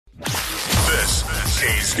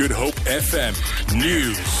Good Hope FM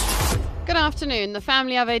News. Good afternoon. The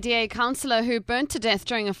family of a DA councillor who burnt to death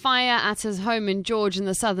during a fire at his home in George in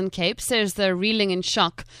the Southern Cape says they're reeling in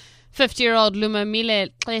shock. 50-year-old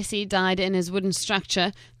Lumamile Klesi died in his wooden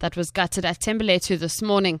structure that was gutted at Tembeletu this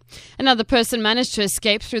morning. Another person managed to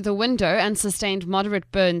escape through the window and sustained moderate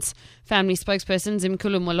burns. Family spokesperson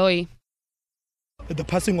Zimkhulu Moloi. The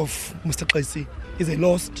passing of Mr. Klesi is a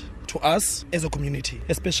loss to us as a community,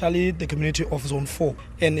 especially the community of Zone 4.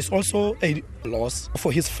 And it's also a loss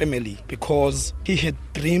for his family because he had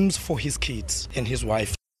dreams for his kids and his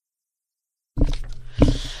wife.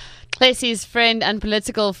 Klesi's friend and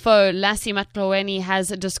political foe, Lassie Matloweni, has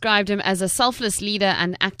described him as a selfless leader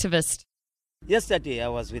and activist. Yesterday I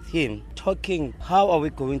was with him talking how are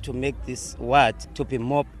we going to make this ward to be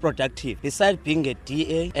more productive. Besides being a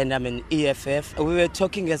DA and I'm an EFF, we were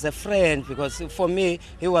talking as a friend because for me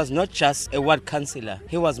he was not just a ward councillor,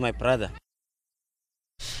 he was my brother.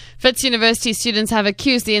 Wits University students have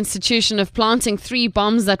accused the institution of planting 3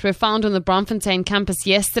 bombs that were found on the Braamfontein campus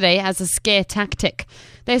yesterday as a scare tactic.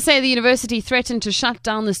 They say the university threatened to shut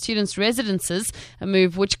down the students' residences, a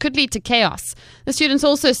move which could lead to chaos. The students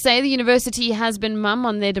also say the university has been mum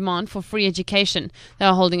on their demand for free education. They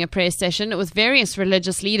are holding a prayer session with various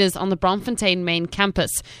religious leaders on the Braamfontein main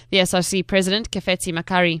campus. The SRC president, Kefetsi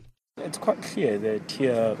Makari. It's quite clear that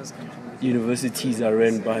here universities are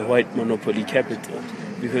run by white monopoly capital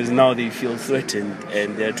because now they feel threatened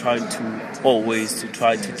and they're trying to always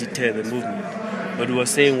try to deter the movement. But we're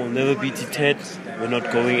saying we'll never be deterred. We're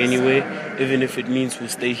not going anywhere, even if it means we'll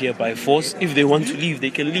stay here by force. If they want to leave,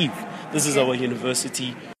 they can leave. This is our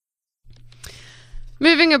university.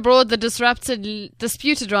 Moving abroad, the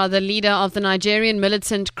disputed leader of the Nigerian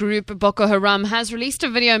militant group Boko Haram has released a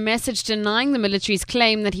video message denying the military's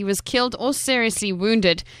claim that he was killed or seriously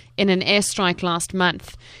wounded in an airstrike last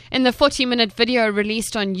month. In the 40-minute video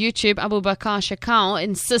released on YouTube, Abubakar Shekau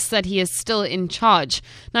insists that he is still in charge.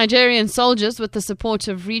 Nigerian soldiers, with the support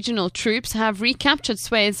of regional troops, have recaptured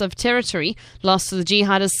swathes of territory lost to the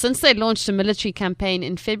jihadists since they launched a military campaign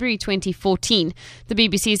in February 2014. The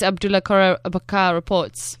BBC's Abdullah Kora Abakar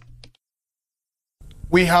reports.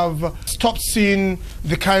 We have stopped seeing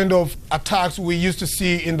the kind of attacks we used to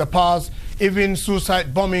see in the past. Even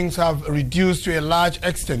suicide bombings have reduced to a large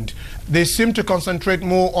extent. They seem to concentrate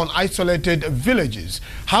more on isolated villages.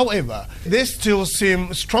 However, they still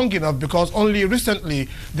seem strong enough because only recently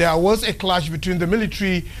there was a clash between the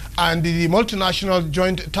military and the multinational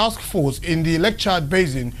joint task force in the Lake Chad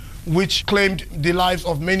Basin, which claimed the lives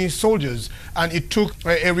of many soldiers, and it took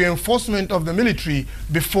a reinforcement of the military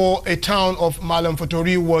before a town of Malam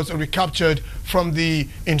Fatori was recaptured from the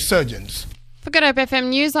insurgents. For Good Hope FM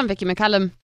News, I'm Vicky McCallum.